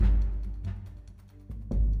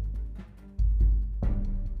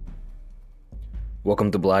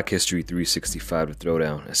Welcome to Black History 365 to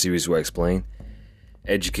Throwdown, a series where I explain,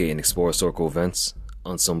 educate, and explore historical events,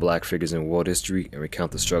 unsung black figures in world history, and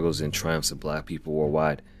recount the struggles and triumphs of black people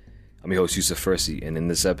worldwide. I'm your host, Yusuf Fursi, and in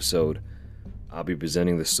this episode, I'll be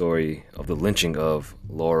presenting the story of the lynching of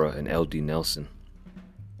Laura and L.D. Nelson.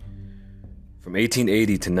 From 1880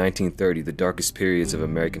 to 1930, the darkest periods of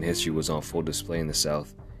American history was on full display in the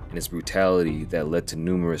South, and its brutality that led to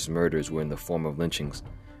numerous murders were in the form of lynchings.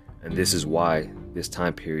 And this is why this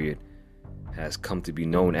time period has come to be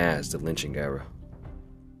known as the lynching era.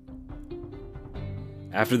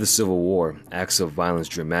 After the Civil War, acts of violence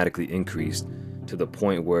dramatically increased to the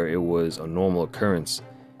point where it was a normal occurrence.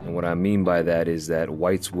 And what I mean by that is that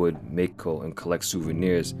whites would make and collect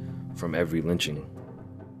souvenirs from every lynching.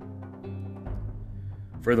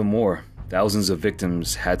 Furthermore, thousands of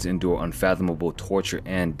victims had to endure unfathomable torture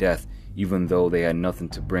and death, even though they had nothing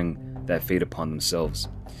to bring that fate upon themselves.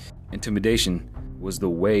 Intimidation was the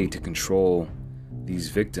way to control these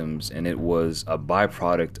victims, and it was a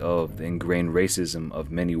byproduct of the ingrained racism of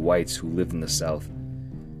many whites who lived in the South.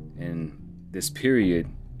 In this period,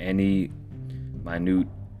 any minute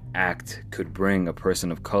act could bring a person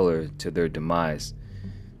of color to their demise.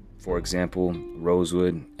 For example,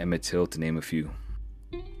 Rosewood, Emmett Till, to name a few.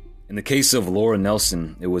 In the case of Laura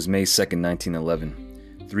Nelson, it was May 2nd,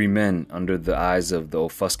 1911. Three men, under the eyes of the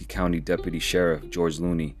Offusky County Deputy Sheriff George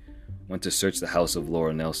Looney, went to search the house of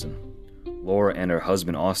Laura Nelson. Laura and her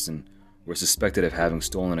husband Austin were suspected of having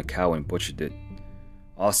stolen a cow and butchered it.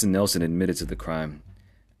 Austin Nelson admitted to the crime,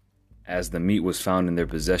 as the meat was found in their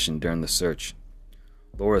possession during the search.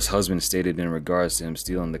 Laura's husband stated in regards to him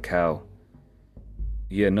stealing the cow,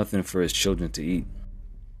 he had nothing for his children to eat.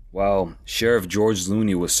 While Sheriff George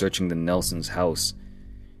Looney was searching the Nelsons' house,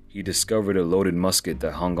 he discovered a loaded musket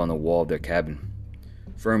that hung on the wall of their cabin.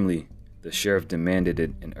 Firmly, the sheriff demanded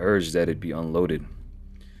it and urged that it be unloaded.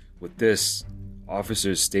 With this,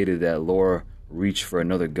 officers stated that Laura reached for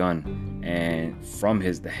another gun and from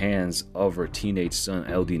the hands of her teenage son,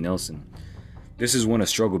 L.D. Nelson. This is when a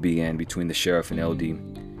struggle began between the sheriff and L.D.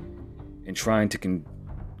 in trying to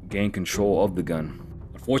gain control of the gun.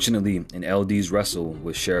 Unfortunately, in L.D.'s wrestle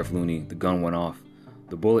with Sheriff Looney, the gun went off.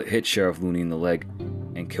 The bullet hit Sheriff Looney in the leg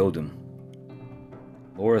and killed him.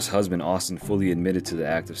 Laura's husband, Austin, fully admitted to the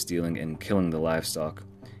act of stealing and killing the livestock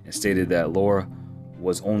and stated that Laura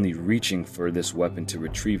was only reaching for this weapon to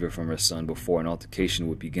retrieve it from her son before an altercation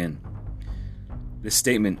would begin. This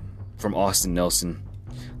statement from Austin Nelson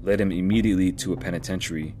led him immediately to a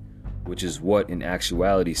penitentiary, which is what in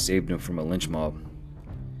actuality saved him from a lynch mob.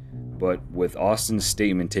 But with Austin's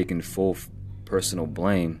statement taking full personal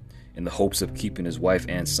blame in the hopes of keeping his wife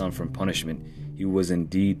and son from punishment, he was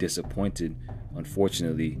indeed disappointed.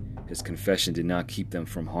 Unfortunately, his confession did not keep them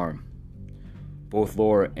from harm. Both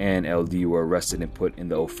Laura and L.D. were arrested and put in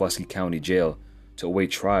the Offusky County Jail to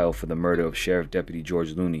await trial for the murder of Sheriff Deputy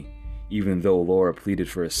George Looney. Even though Laura pleaded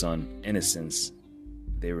for her son's innocence,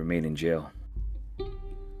 they remained in jail.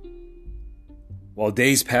 While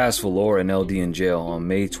days passed for Laura and L.D. in jail, on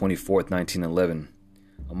May 24, 1911,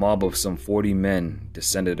 a mob of some 40 men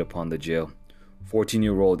descended upon the jail.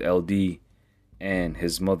 14-year-old L.D. and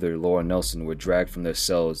his mother, Laura Nelson, were dragged from their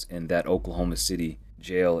cells in that Oklahoma City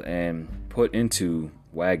jail and put into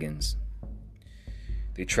wagons.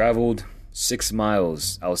 They traveled 6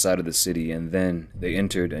 miles outside of the city, and then they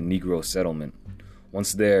entered a Negro settlement.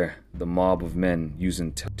 Once there, the mob of men,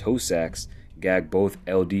 using tow sacks, gagged both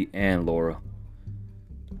L.D. and Laura.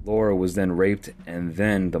 Laura was then raped, and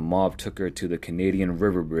then the mob took her to the Canadian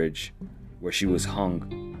River Bridge, where she was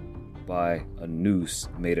hung by a noose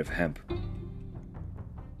made of hemp.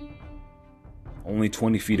 Only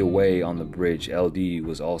 20 feet away on the bridge, L.D.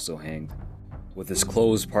 was also hanged, with his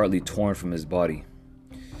clothes partly torn from his body.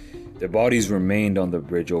 Their bodies remained on the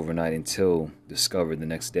bridge overnight until discovered the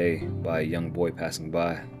next day by a young boy passing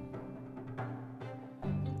by.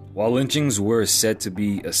 While lynchings were said to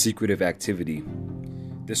be a secretive activity,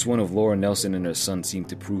 this one of Laura Nelson and her son seemed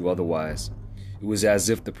to prove otherwise. It was as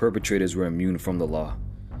if the perpetrators were immune from the law.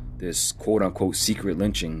 This quote-unquote secret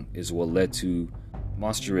lynching is what led to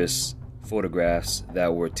monstrous photographs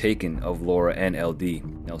that were taken of Laura and L.D.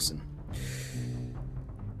 Nelson.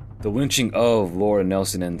 The lynching of Laura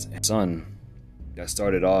Nelson and her son, that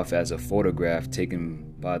started off as a photograph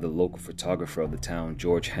taken by the local photographer of the town,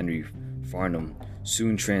 George Henry Farnham,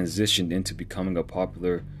 soon transitioned into becoming a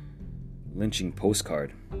popular lynching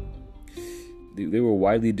postcard. They were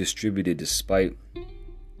widely distributed despite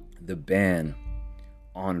the ban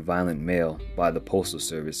on violent mail by the Postal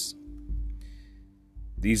Service.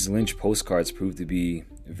 These lynch postcards proved to be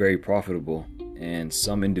very profitable, and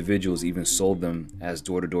some individuals even sold them as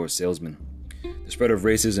door-to-door salesmen. The spread of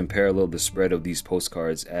racism paralleled the spread of these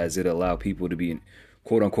postcards, as it allowed people to be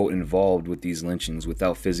quote-unquote involved with these lynchings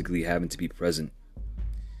without physically having to be present.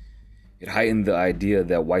 It heightened the idea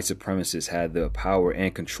that white supremacists had the power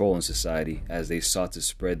and control in society as they sought to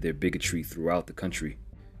spread their bigotry throughout the country.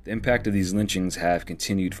 The impact of these lynchings have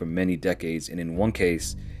continued for many decades, and in one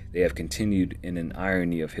case, they have continued in an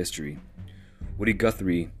irony of history. Woody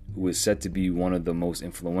Guthrie, who is said to be one of the most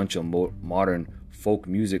influential modern folk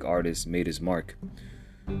music artists, made his mark.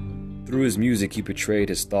 Through his music, he portrayed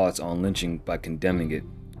his thoughts on lynching by condemning it.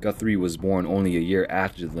 Guthrie was born only a year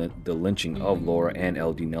after the lynching of Laura and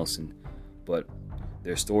L.D. Nelson, but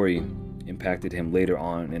their story impacted him later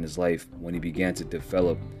on in his life when he began to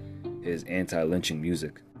develop his anti-lynching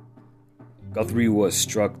music. Guthrie was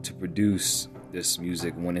struck to produce this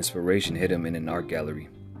music when inspiration hit him in an art gallery.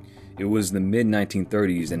 It was the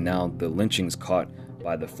mid-1930s, and now the lynchings caught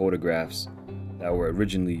by the photographs that were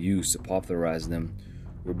originally used to popularize them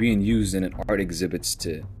were being used in art exhibits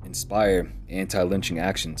to inspire anti-lynching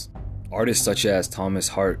actions. Artists such as Thomas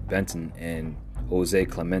Hart Benton and Jose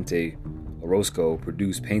Clemente Orozco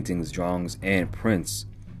produced paintings, drawings, and prints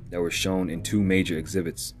that were shown in two major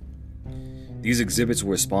exhibits. These exhibits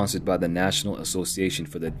were sponsored by the National Association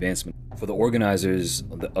for the Advancement. For the organizers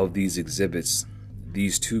of these exhibits,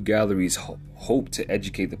 these two galleries hoped to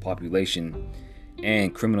educate the population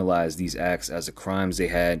and criminalize these acts as the crimes they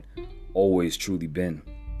had always truly been.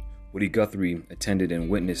 Woody Guthrie attended and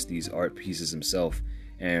witnessed these art pieces himself,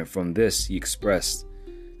 and from this he expressed,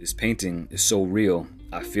 "This painting is so real,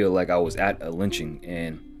 I feel like I was at a lynching,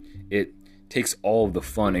 and it takes all of the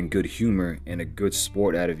fun and good humor and a good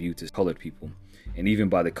sport out of you to colored people, and even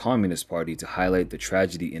by the Communist Party to highlight the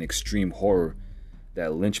tragedy and extreme horror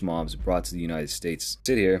that lynch mobs brought to the United States.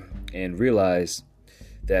 Sit here and realize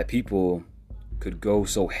that people could go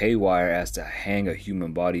so haywire as to hang a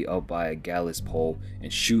human body up by a gallows pole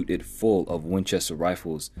and shoot it full of Winchester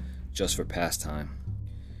rifles just for pastime."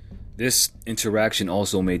 This interaction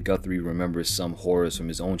also made Guthrie remember some horrors from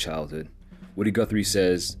his own childhood. Woody Guthrie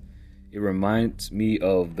says, "It reminds me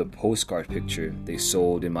of the postcard picture they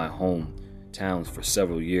sold in my hometown for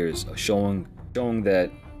several years, showing that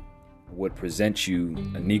would present you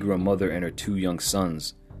a Negro mother and her two young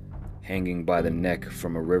sons hanging by the neck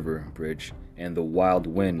from a river bridge, and the wild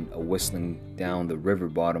wind whistling down the river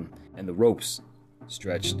bottom, and the ropes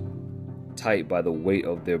stretched tight by the weight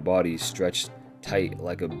of their bodies, stretched tight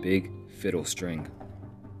like a big fiddle string."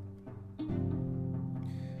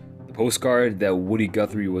 The postcard that Woody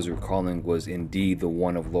Guthrie was recalling was indeed the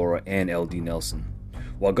one of Laura and L.D. Nelson.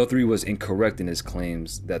 While Guthrie was incorrect in his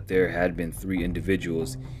claims that there had been three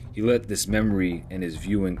individuals, he let this memory and his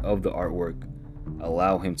viewing of the artwork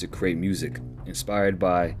allow him to create music. Inspired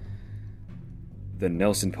by the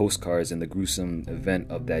Nelson postcards and the gruesome event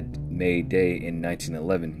of that May day in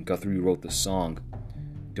 1911, Guthrie wrote the song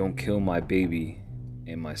 "Don't Kill My Baby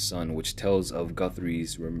and My Son," which tells of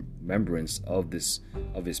Guthrie's remembrance of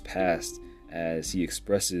his past, as he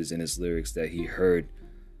expresses in his lyrics that he heard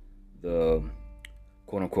the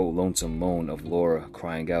quote-unquote lonesome moan of Laura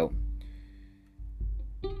crying out,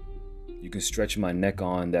 "You can stretch my neck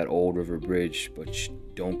on that old river bridge, but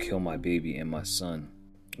don't kill my baby and my son."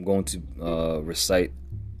 I'm going to recite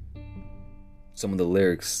some of the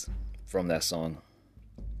lyrics from that song.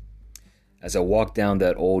 "As I walked down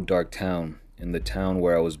that old dark town, in the town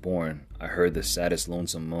where I was born, I heard the saddest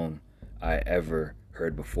lonesome moan I ever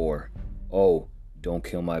heard before. Oh, don't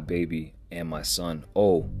kill my baby and my son.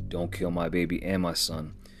 Oh, don't kill my baby and my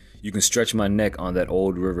son. You can stretch my neck on that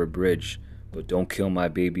old river bridge, but don't kill my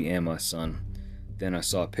baby and my son." Then I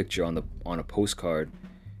saw a picture on a postcard.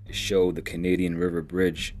 It showed the Canadian River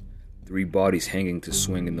Bridge, three bodies hanging to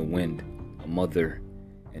swing in the wind, a mother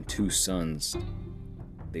and two sons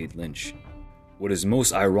they'd lynch. What is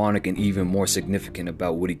most ironic and even more significant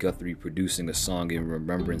about Woody Guthrie producing a song in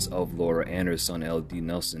remembrance of Laura and her son L.D.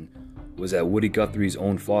 Nelson was that Woody Guthrie's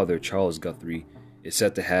own father, Charles Guthrie, is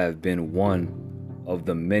said to have been one of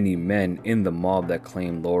the many men in the mob that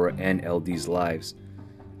claimed Laura and L.D.'s lives.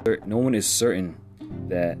 No one is certain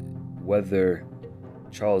that whether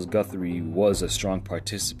Charles Guthrie was a strong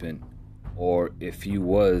participant or if he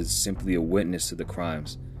was simply a witness to the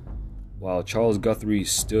crimes. While Charles Guthrie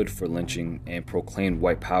stood for lynching and proclaimed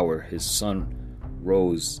white power, his son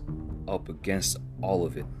rose up against all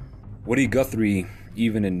of it. Woody Guthrie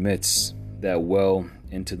even admits that well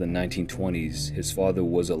into the 1920s, his father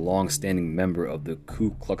was a long-standing member of the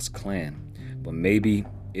Ku Klux Klan, but maybe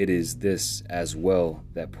it is this as well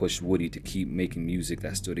that pushed Woody to keep making music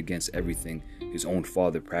that stood against everything his own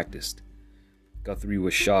father practiced. Guthrie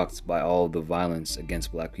was shocked by all the violence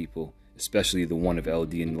against black people, especially the one of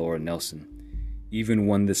L.D. and Laura Nelson. even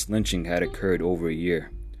when this lynching had occurred over a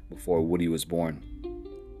year before Woody was born.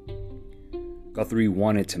 Guthrie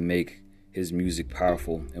wanted to make his music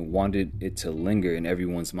powerful and wanted it to linger in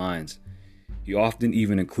everyone's minds. He often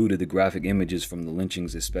even included the graphic images from the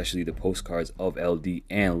lynchings, especially the postcards of LD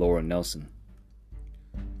and Laura Nelson.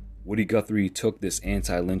 Woody Guthrie took this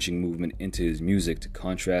anti-lynching movement into his music to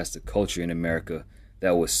contrast the culture in America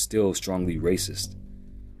that was still strongly racist.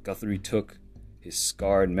 Guthrie took his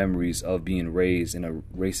scarred memories of being raised in a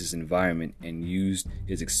racist environment and used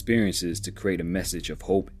his experiences to create a message of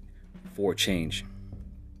hope for change.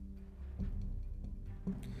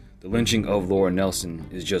 The lynching of Laura Nelson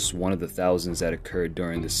is just one of the thousands that occurred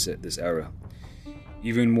during this era.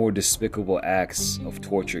 Even more despicable acts of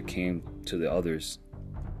torture came to the others.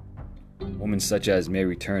 Women such as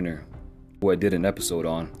Mary Turner, who I did an episode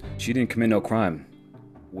on, she didn't commit no crime,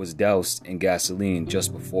 was doused in gasoline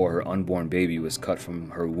just before her unborn baby was cut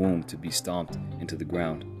from her womb to be stomped into the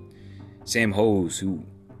ground. Sam Hose, who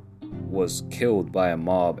was killed by a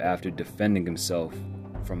mob after defending himself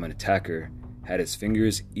from an attacker, had his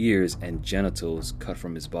fingers, ears, and genitals cut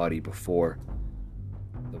from his body before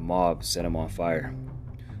the mob set him on fire.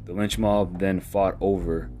 The lynch mob then fought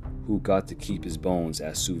over who got to keep his bones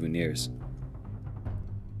as souvenirs.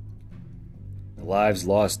 The lives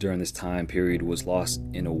lost during this time period was lost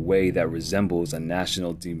in a way that resembles a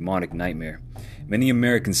national demonic nightmare. Many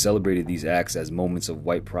Americans celebrated these acts as moments of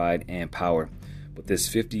white pride and power, but this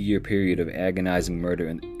 50-year period of agonizing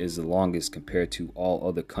murder is the longest compared to all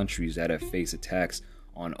other countries that have faced attacks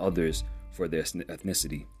on others for their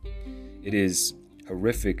ethnicity. It is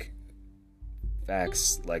horrific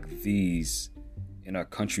facts like these in our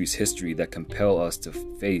country's history that compel us to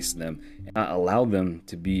face them and not allow them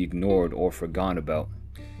to be ignored or forgotten about.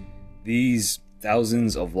 These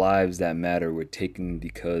thousands of lives that matter were taken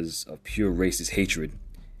because of pure racist hatred,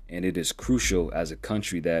 and it is crucial as a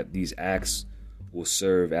country that these acts will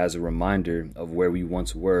serve as a reminder of where we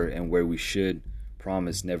once were and where we should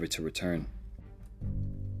promise never to return.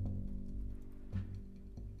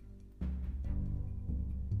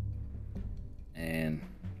 And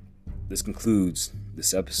this concludes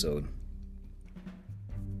this episode.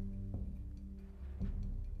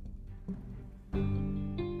 For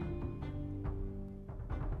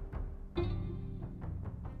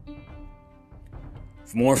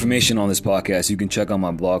more information on this podcast, you can check out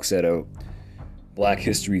my blog set out Black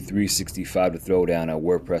History 365 to Throwdown at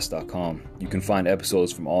WordPress.com. You can find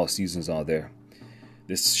episodes from all seasons on there.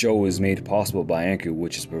 This show is made possible by Anchor,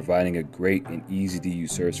 which is providing a great and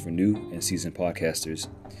easy-to-use service for new and seasoned podcasters.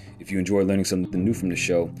 If you enjoy learning something new from the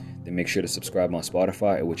show, then make sure to subscribe on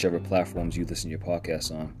Spotify or whichever platforms you listen to your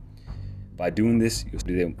podcasts on. By doing this, you'll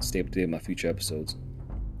stay up to date with my future episodes.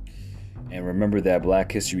 And remember that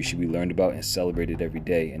Black history should be learned about and celebrated every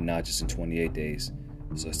day and not just in 28 days.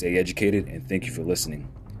 So stay educated and thank you for listening.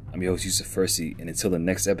 I'm your host, Yusuf Fursi, and until the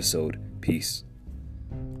next episode, peace.